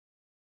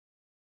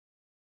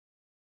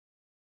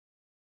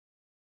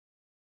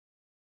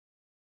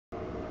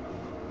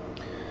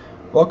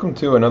Welcome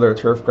to another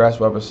Turfgrass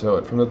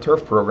webisode from the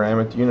Turf program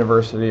at the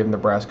University of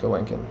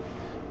Nebraska-Lincoln.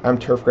 I'm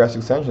Turfgrass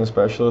Extension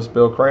Specialist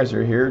Bill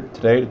Kreiser here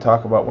today to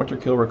talk about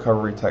winterkill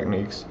recovery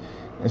techniques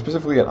and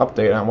specifically an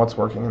update on what's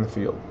working in the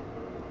field.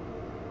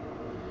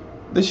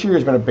 This year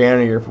has been a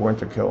banner year for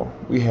winterkill.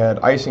 We had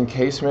ice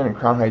encasement and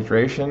crown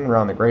hydration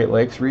around the Great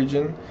Lakes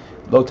region,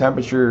 low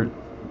temperature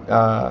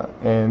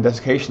and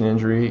desiccation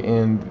injury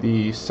in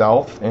the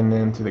south and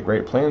into the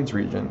Great Plains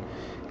region.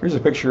 Here's a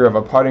picture of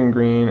a putting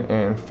green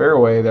and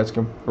fairway that's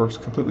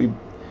completely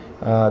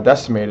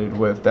decimated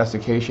with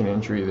desiccation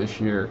injury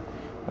this year.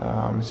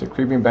 It's a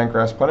creeping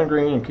bentgrass putting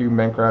green and creeping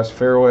bentgrass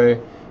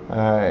fairway,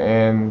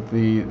 and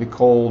the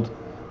cold,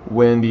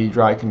 windy,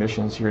 dry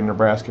conditions here in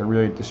Nebraska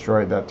really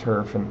destroyed that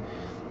turf. And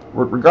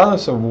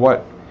regardless of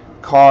what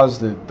caused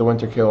the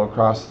winterkill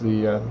across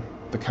the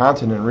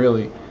continent,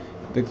 really,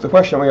 the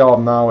question we all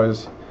have now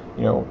is,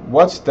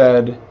 what's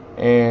dead?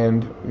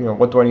 And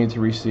what do I need to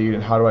reseed,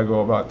 and how do I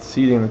go about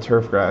seeding the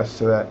turf grass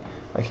so that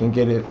I can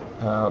get it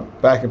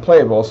back and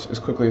playable as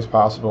quickly as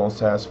possible and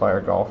satisfy our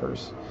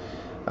golfers.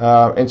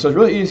 And so it's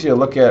really easy to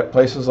look at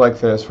places like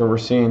this where we're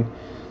seeing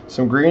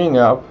some greening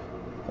up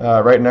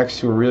right next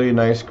to a really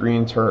nice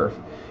green turf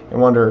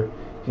and wonder,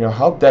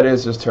 how dead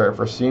is this turf?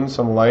 We're seeing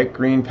some light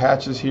green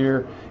patches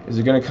here. Is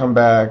it going to come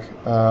back,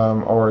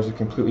 or is it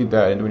completely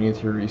dead, and do we need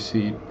to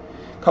reseed?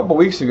 A couple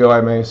weeks ago,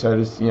 I may have said,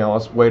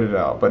 let's wait it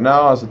out. But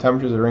now, as the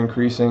temperatures are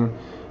increasing,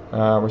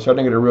 we're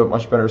starting to get a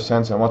much better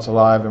sense on what's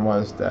alive and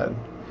what is dead.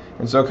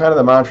 And so, kind of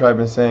the mantra I've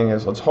been saying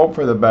is, let's hope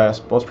for the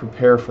best, but let's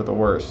prepare for the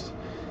worst.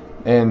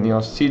 And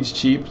seed's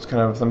cheap. It's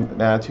kind of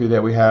an attitude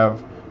that we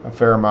have a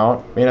fair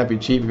amount. It may not be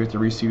cheap if you have to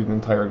reseed an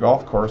entire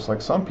golf course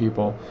like some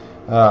people,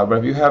 but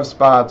if you have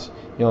spots,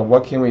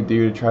 what can we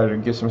do to try to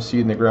get some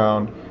seed in the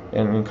ground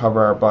and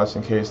cover our butts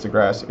in case the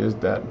grass is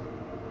dead?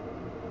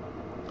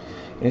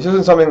 And this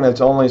isn't something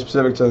that's only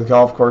specific to the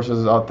golf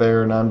courses out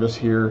there, and I'm just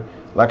here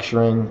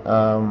lecturing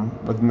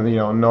with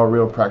no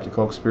real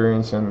practical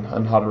experience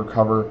on how to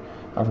recover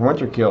from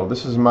winterkill.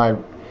 This is my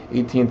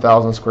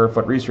 18,000 square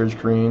foot research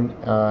green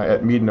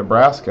at Mead,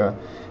 Nebraska,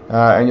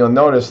 and you'll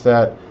notice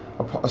that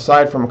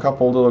aside from a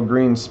couple little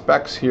green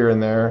specks here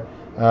and there,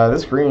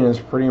 this green is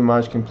pretty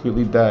much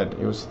completely dead.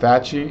 It was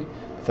thatchy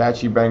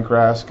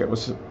bentgrass. It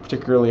was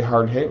particularly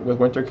hard hit with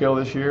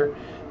winterkill this year,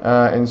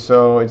 and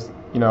so it's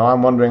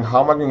I'm wondering,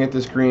 how am I going to get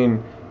this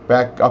green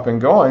back up and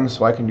going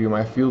so I can do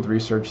my field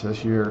research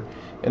this year?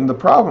 And the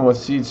problem with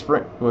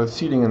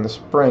seeding in the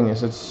spring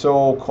is it's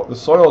so cold, the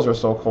soils are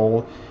so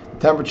cold, the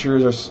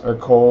temperatures are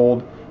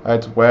cold,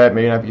 it's wet,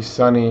 may not be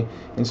sunny,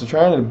 and so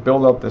trying to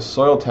build up the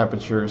soil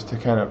temperatures to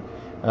kind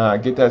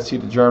of get that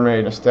seed to germinate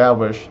and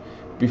establish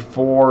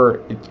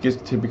before it gets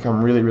to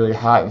become really, really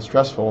hot and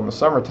stressful in the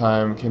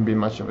summertime can be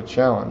much of a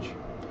challenge.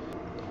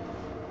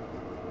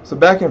 So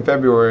back in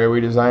February,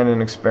 we designed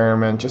an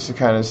experiment just to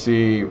kind of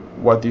see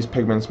what these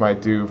pigments might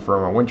do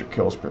from a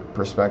winterkill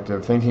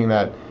perspective, thinking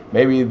that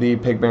maybe the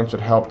pigments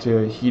would help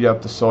to heat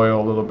up the soil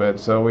a little bit.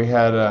 So we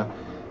had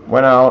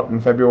went out in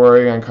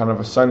February on kind of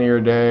a sunnier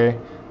day.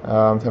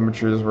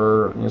 Temperatures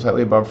were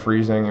slightly above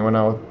freezing, and went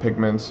out with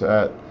pigments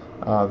at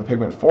the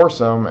pigment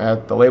foursome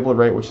at the labeled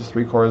rate, which is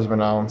 3/4 of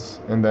an ounce,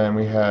 and then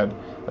we had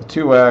a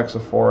 2x, a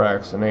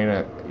 4x, and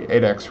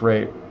 8x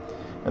rate.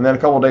 And then a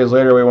couple days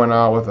later, we went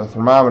out with a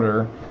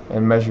thermometer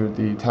and measured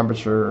the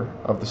temperature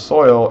of the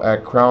soil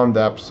at crown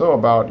depth, so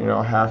about a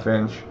 ½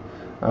 inch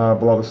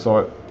below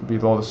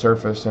the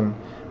surface. And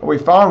what we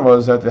found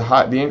was that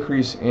the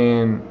increase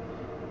in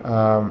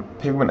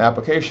pigment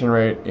application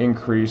rate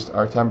increased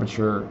our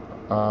temperature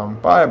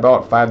by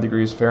about 5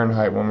 degrees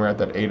Fahrenheit when we're at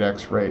that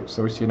 8x rate.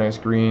 So we see a nice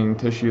green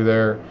tissue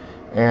there,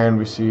 and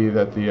we see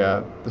that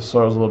the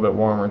soil is a little bit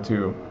warmer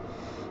too.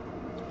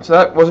 So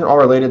that wasn't all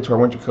related to our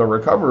winterkill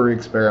recovery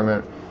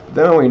experiment. But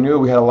then when we knew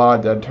we had a lot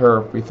of dead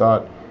turf, we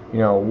thought,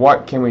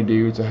 what can we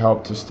do to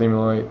help to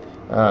stimulate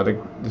the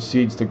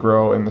seeds to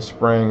grow in the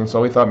spring? And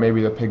so we thought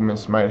maybe the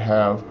pigments might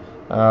have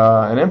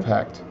an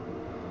impact.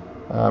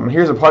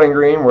 Here's a putting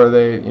green where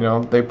they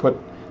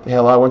had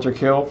a lot of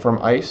winterkill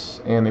from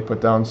ice, and they put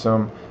down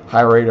some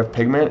high rate of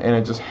pigment, and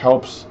it just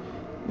helps,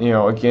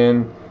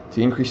 again, to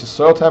increase the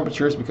soil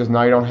temperatures because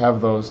now you don't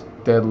have those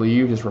dead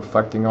leaves just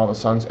reflecting all the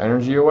sun's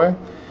energy away.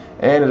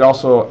 And it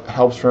also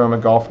helps from a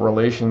golf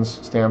relations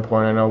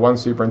standpoint. I know one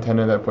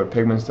superintendent that put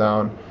pigments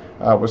down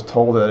was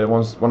told that it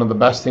was one of the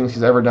best things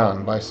he's ever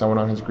done by someone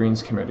on his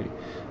greens committee.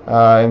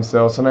 And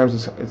so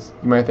sometimes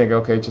you might think,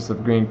 okay, it's just the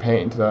green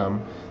paint,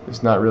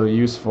 it's not really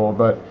useful,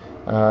 but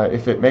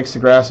if it makes the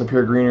grass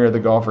appear greener, the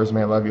golfers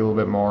may love you a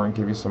little bit more and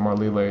give you some more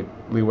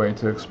leeway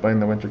to explain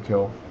the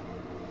winterkill.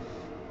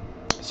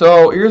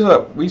 So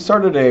we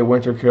started a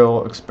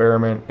winterkill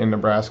experiment in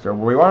Nebraska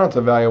where we wanted to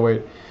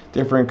evaluate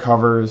different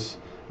covers,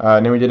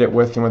 and then we did it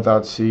with and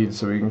without seeds,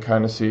 so we can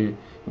kind of see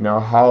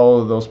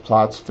how those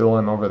plots fill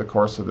in over the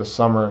course of the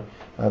summer,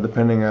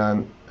 depending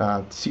on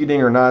seeding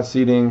or not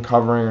seeding,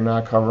 covering or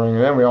not covering.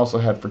 And then we also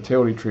had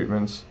fertility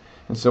treatments,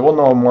 and so we'll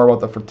know more about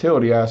the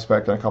fertility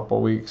aspect in a couple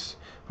of weeks.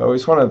 But we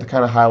just wanted to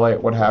kind of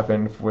highlight what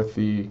happened with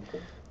the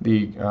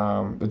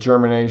the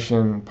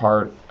germination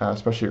part,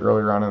 especially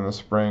earlier on in the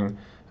spring,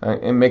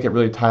 and make it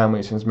really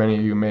timely since many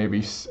of you may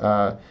be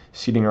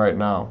seeding right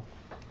now.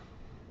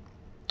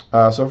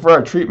 So for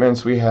our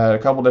treatments, we had a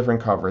couple different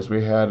covers.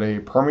 We had a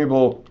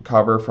permeable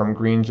cover from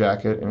Green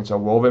Jacket, and it's a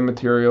woven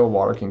material.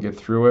 Water can get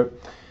through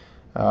it.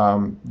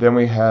 Then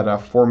we had a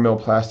 4 mil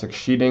plastic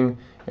sheeting,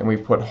 and we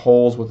put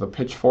holes with a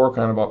pitchfork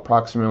on about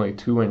approximately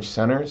 2-inch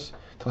centers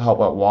to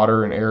help out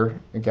water and air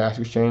and gas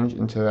exchange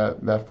into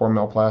that 4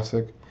 mil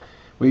plastic.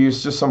 We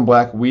used just some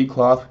black weed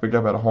cloth we picked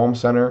up at a home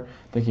center,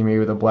 thinking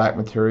maybe the black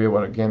material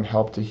would again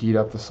help to heat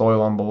up the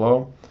soil on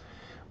below.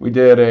 We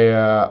did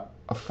a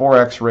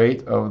 4x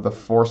rate of the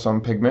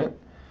foursome pigment,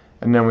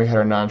 and then we had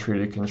our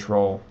non-treated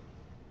control.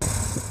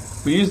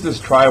 We used this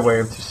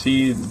tri-wave to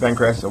seed the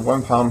bentgrass at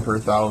 1 pound per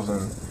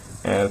 1,000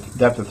 at a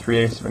depth of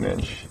 3/8 of an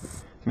inch.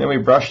 And then we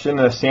brushed in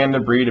the sand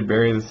debris to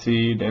bury the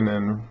seed, and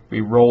then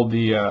we rolled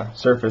the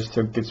surface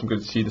to get some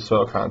good seed to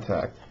soil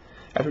contact.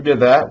 After we did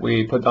that,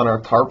 we put down our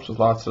tarps with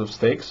lots of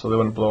stakes so they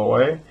wouldn't blow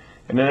away.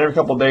 And then every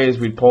couple of days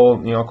we'd pull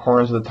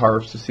corners of the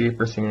tarps to see if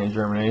we're seeing any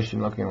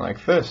germination looking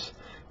like this.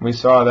 When we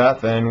saw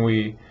that, then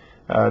we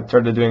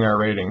started doing our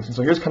ratings. And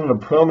so here's kind of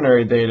the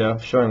preliminary data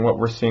showing what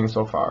we're seeing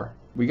so far.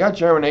 We got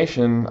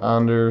germination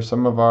under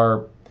some of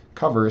our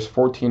covers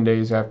 14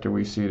 days after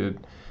we seeded.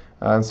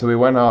 And so we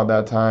went out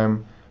that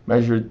time,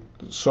 measured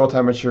soil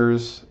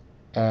temperatures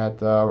at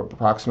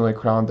approximately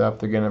crown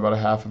depth, again about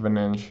 1/2 of an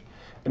inch.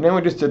 And then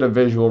we just did a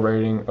visual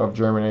rating of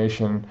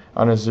germination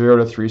on a 0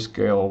 to 3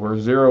 scale, where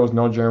 0 was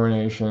no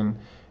germination,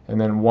 and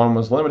then 1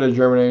 was limited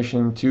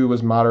germination, 2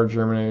 was moderate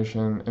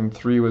germination, and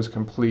 3 was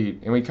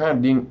complete. And we kind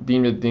of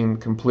deemed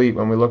it complete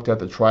when we looked at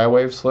the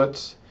tri-wave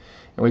slits,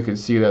 and we could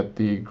see that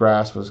the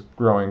grass was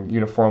growing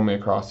uniformly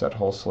across that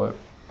whole slit.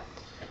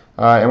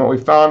 And what we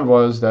found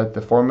was that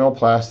the 4 mil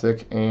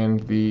plastic and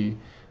the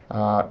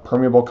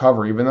permeable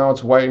cover, even though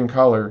it's white in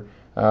color,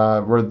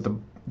 were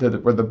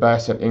the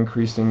best at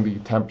increasing the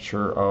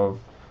temperature of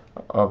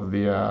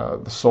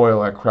the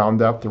soil at crown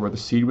depth, or where the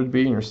seed would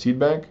be in your seed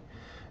bank.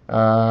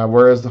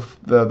 Whereas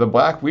the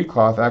black weed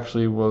cloth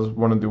actually was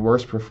one of the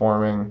worst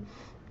performing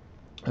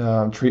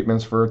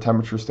treatments for a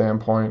temperature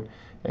standpoint,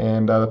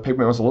 and the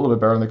pigment was a little bit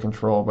better than the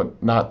control,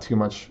 but not too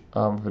much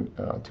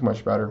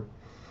better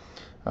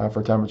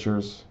for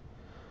temperatures.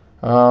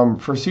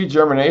 For seed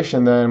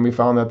germination, then we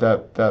found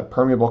that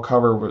permeable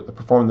cover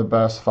performed the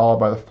best, followed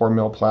by the 4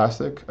 mil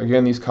plastic.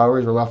 Again, these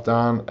covers are left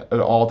on at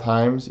all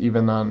times,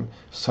 even on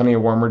sunny,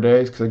 warmer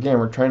days, because again,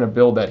 we're trying to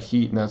build that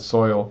heat in that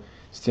soil,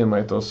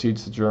 stimulate those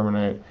seeds to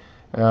germinate.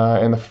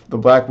 And the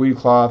black weed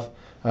cloth,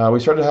 we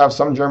started to have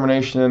some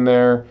germination in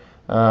there,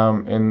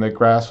 and the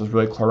grass was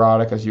really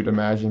chlorotic, as you'd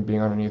imagine,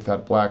 being underneath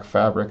that black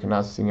fabric and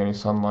not seeing any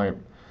sunlight.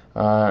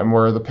 And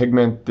where the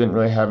pigment didn't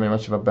really have any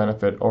much of a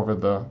benefit over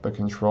the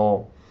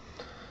control.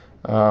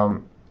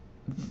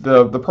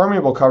 The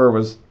permeable cover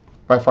was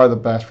by far the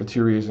best for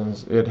 2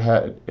 reasons.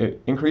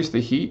 It increased the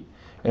heat,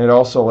 and it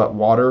also let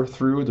water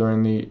through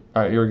during the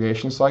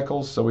irrigation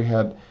cycles. So we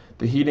had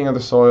the heating of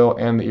the soil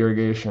and the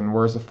irrigation,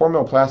 whereas the 4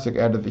 mil plastic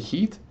added the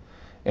heat,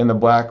 and the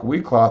black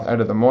weed cloth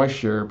added the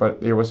moisture, but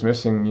it was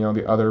missing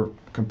the other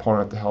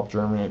component to help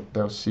germinate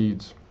those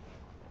seeds.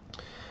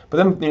 But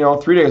then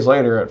 3 days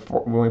later,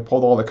 when we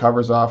pulled all the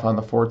covers off on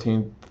the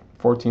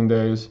 14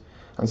 days,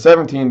 on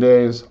 17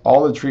 days,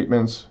 all the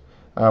treatments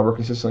were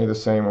consistently the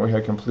same, where we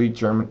had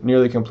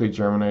nearly complete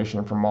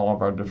germination from all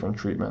of our different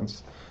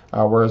treatments.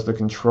 Whereas the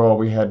control,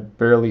 we had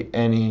barely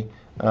any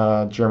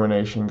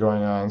germination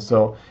going on.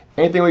 So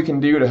anything we can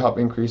do to help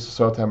increase the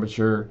soil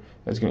temperature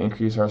is going to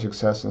increase our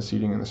success in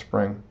seeding in the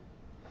spring.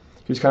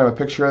 Here's kind of a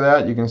picture of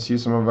that. You can see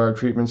some of our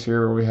treatments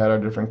here where we had our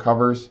different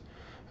covers,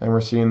 and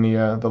we're seeing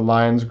the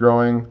lines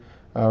growing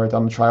right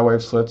down the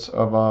tri-wave slits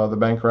of the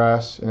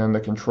bentgrass, and then the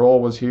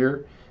control was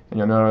here. And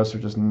you'll notice there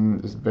just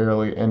is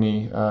barely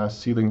any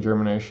seedling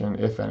germination,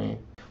 if any.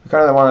 We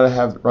kind of wanted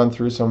to run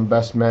through some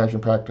best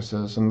management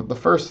practices. And the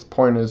first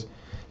point is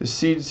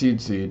seed,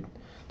 seed, seed.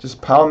 Just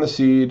pound the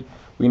seed.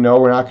 We know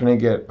we're not going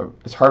to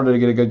it's harder to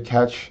get a good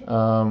catch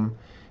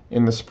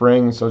in the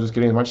spring, so just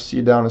getting as much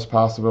seed down as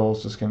possible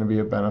is just going to be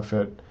a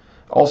benefit.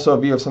 Also,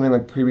 if you have something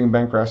like creeping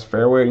bentgrass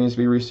fairway that needs to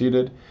be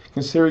reseeded,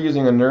 consider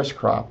using a nurse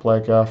crop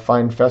like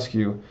fine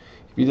fescue.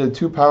 If you did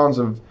 2 pounds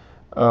of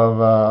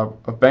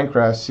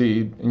bentgrass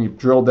seed and you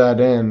drilled that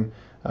in,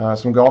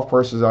 some golf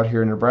courses out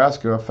here in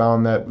Nebraska have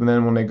found that, and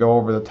then when they go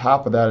over the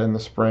top of that in the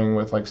spring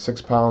with like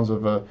 6 pounds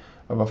of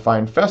a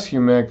fine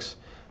fescue mix,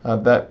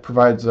 that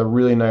provides a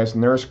really nice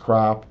nurse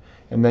crop,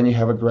 and then you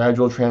have a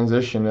gradual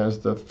transition as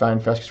the fine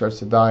fescue starts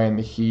to die in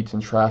the heat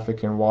and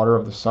traffic and water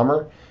of the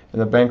summer,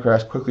 and the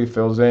bentgrass quickly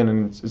fills in,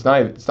 and it's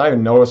not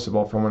even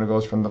noticeable from when it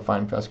goes from the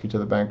fine fescue to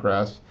the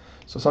bentgrass.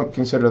 So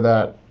consider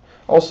that.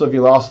 Also, if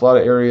you lost a lot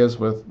of areas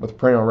with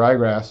perennial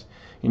ryegrass,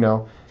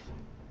 perennial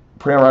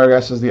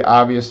ryegrass is the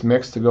obvious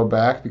mix to go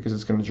back because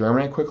it's going to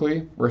germinate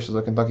quickly versus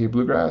a Kentucky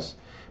bluegrass.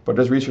 but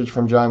there's research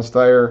from John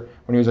Steyer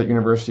when he was at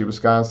University of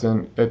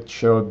Wisconsin. It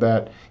showed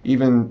that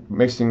even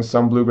mixing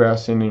some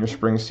bluegrass in your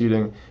spring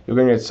seeding, you're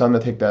going to get some to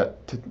take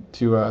that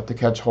to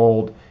catch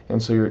hold,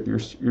 and so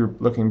you're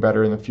looking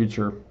better in the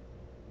future.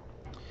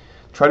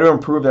 Try to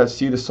improve that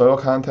seed to soil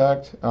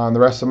contact. On the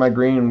rest of my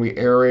green, we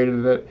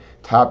aerated it,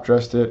 top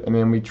dressed it, and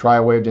then we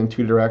tri-waved in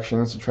 2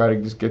 directions to try to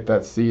just get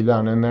that seed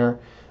down in there.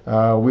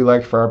 We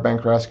like for our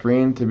bentgrass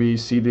green to be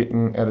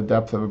seeding at a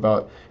depth of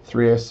about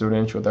 3/8 of an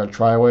inch with our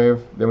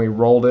tri-wave. Then we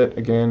rolled it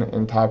again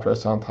and top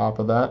dressed on top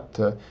of that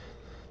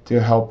to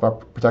help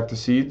protect the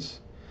seeds.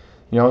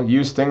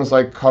 Use things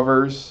like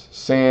covers,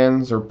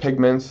 sands, or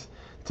pigments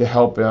to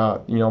help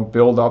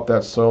build up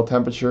that soil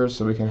temperature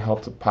so we can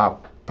help to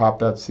pop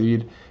that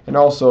seed, and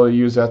also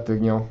use that to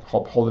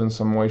help hold in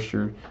some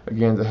moisture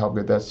again to help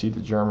get that seed to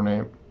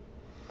germinate.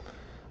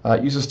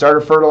 Use a starter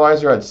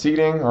fertilizer at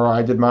seeding, or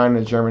I did mine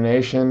at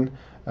germination.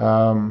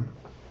 Some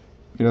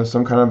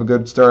kind of a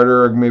good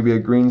starter, or maybe a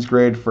greens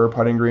grade for a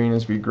putting green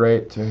would be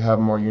great to have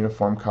more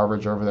uniform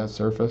coverage over that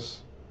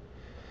surface.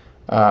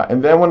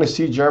 And then when the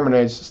seed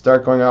germinates,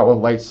 start going out with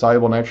light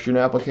soluble nitrogen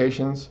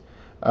applications.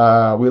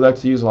 We like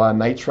to use a lot of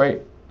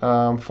nitrate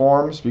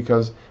forms,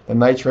 because the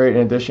nitrate,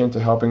 in addition to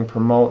helping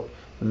promote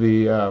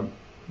the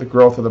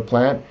growth of the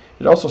plant,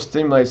 it also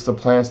stimulates the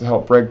plants to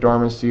help break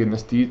dormancy and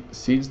the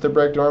seeds to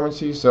break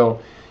dormancy. So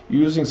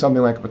using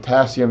something like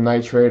potassium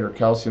nitrate or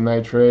calcium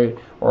nitrate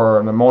or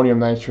an ammonium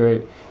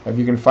nitrate, if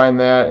you can find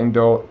that and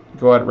go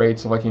at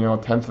rates of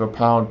 1/10 of a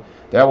pound,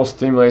 that will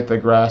stimulate the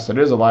grass that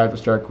is alive to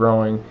start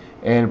growing,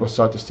 and will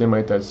start to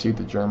stimulate that seed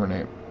to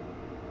germinate.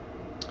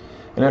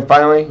 And then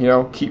finally,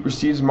 keep your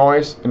seeds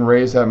moist and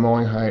raise that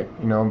mowing height.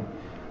 We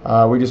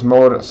just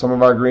mowed some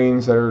of our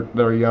greens that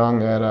are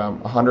young at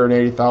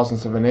 180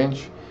 thousandths of an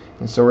inch,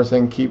 and so we're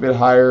saying keep it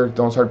higher.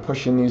 Don't start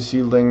pushing these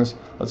seedlings.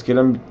 Let's get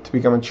them to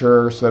become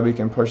mature so that we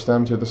can push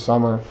them through the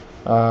summer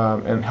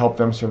and help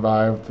them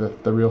survive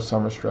the real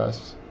summer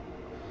stress.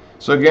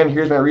 So again,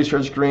 here's my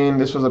research green.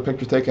 This was a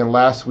picture taken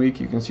last week.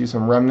 You can see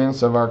some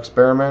remnants of our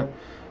experiment.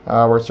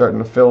 We're starting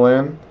to fill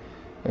in.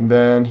 And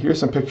then here's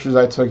some pictures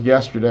I took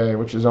yesterday,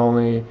 which is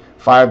only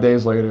 5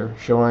 days later,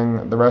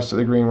 showing the rest of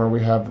the green where we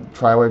have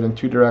tri-waved in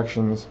 2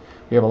 directions.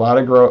 We have a lot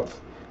of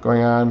growth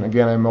going on.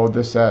 Again, I mowed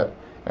this at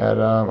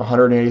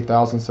 180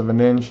 thousandths of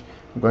an inch.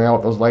 I'm going out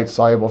with those light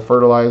soluble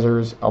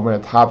fertilizers. I'm going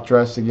to top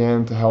dress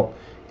again to help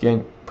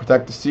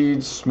protect the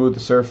seeds, smooth the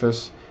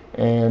surface,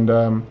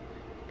 and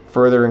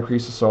further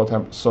increase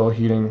the soil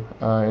heating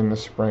in the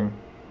spring.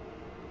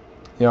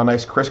 A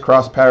nice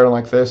crisscross pattern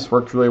like this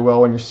works really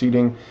well when you're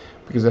seeding,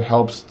 because it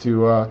helps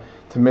to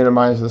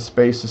minimize the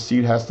space the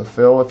seed has to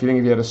fill. If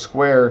you had a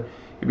square,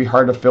 it'd be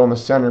hard to fill in the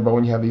center, but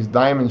when you have these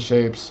diamond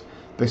shapes,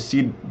 the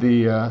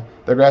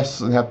grass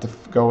doesn't have to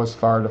go as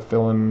far to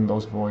fill in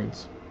those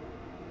voids.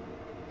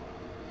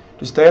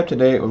 To stay up to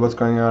date with what's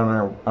going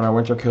on our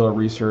Winterkill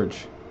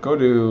research, go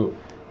to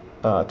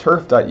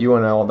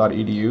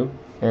turf.unl.edu,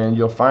 and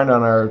you'll find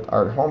on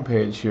our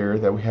homepage here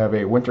that we have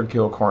a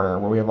Winterkill corner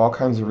where we have all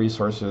kinds of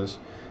resources,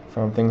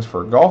 from things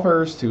for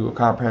golfers to a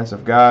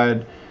comprehensive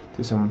guide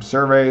to some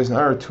surveys and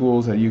other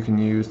tools that you can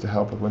use to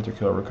help with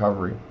Winterkill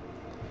recovery.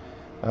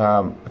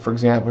 For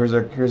example, here's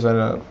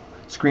a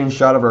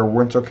screenshot of our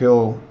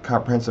Winterkill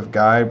comprehensive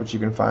guide, which you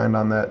can find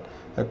on that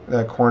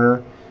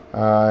corner.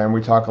 And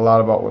we talk a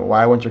lot about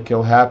why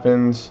Winterkill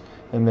happens,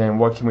 and then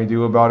what can we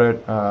do about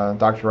it.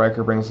 Dr.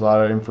 Riker brings a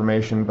lot of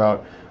information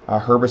about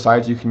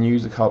herbicides you can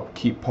use to help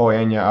keep poa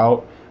annua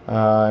out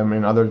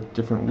and other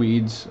different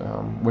weeds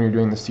when you're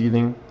doing the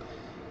seeding.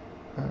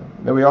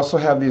 Then we also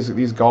have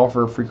these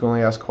golfer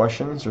frequently asked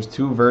questions. There's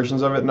 2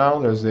 versions of it now.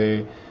 There's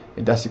a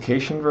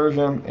desiccation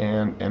version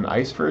and an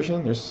ice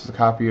version. There's a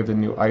copy of the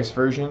new ice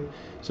version.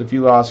 So if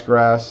you lost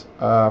grass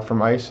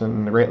from ice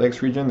in the Great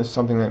Lakes region, this is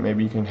something that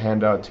maybe you can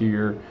hand out to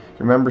your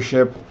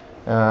membership,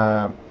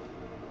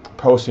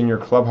 post in your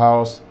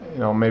clubhouse,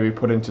 maybe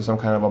put into some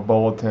kind of a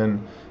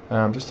bulletin,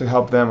 just to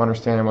help them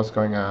understand what's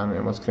going on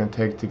and what's going to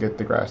take to get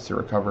the grass to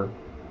recover.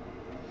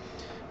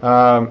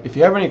 If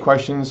you have any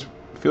questions,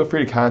 feel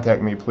free to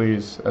contact me,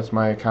 please. That's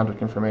my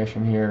contact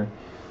information here,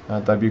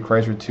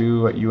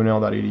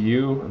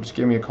 wkreiser2@unl.edu, or just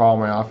give me a call on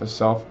my office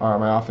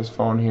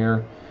phone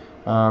here.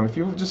 If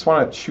you just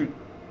want to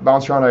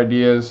bounce around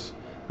ideas,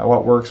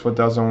 what works, what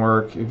doesn't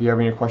work. If you have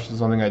any questions,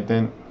 something I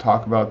didn't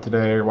talk about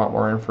today, or want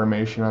more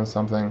information on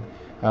something,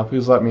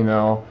 please let me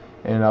know,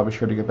 and I'll be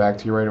sure to get back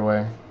to you right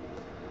away.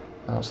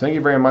 So thank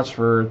you very much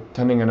for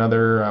attending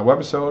another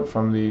webisode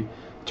from the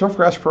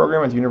Turfgrass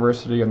program at the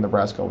University of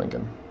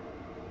Nebraska-Lincoln.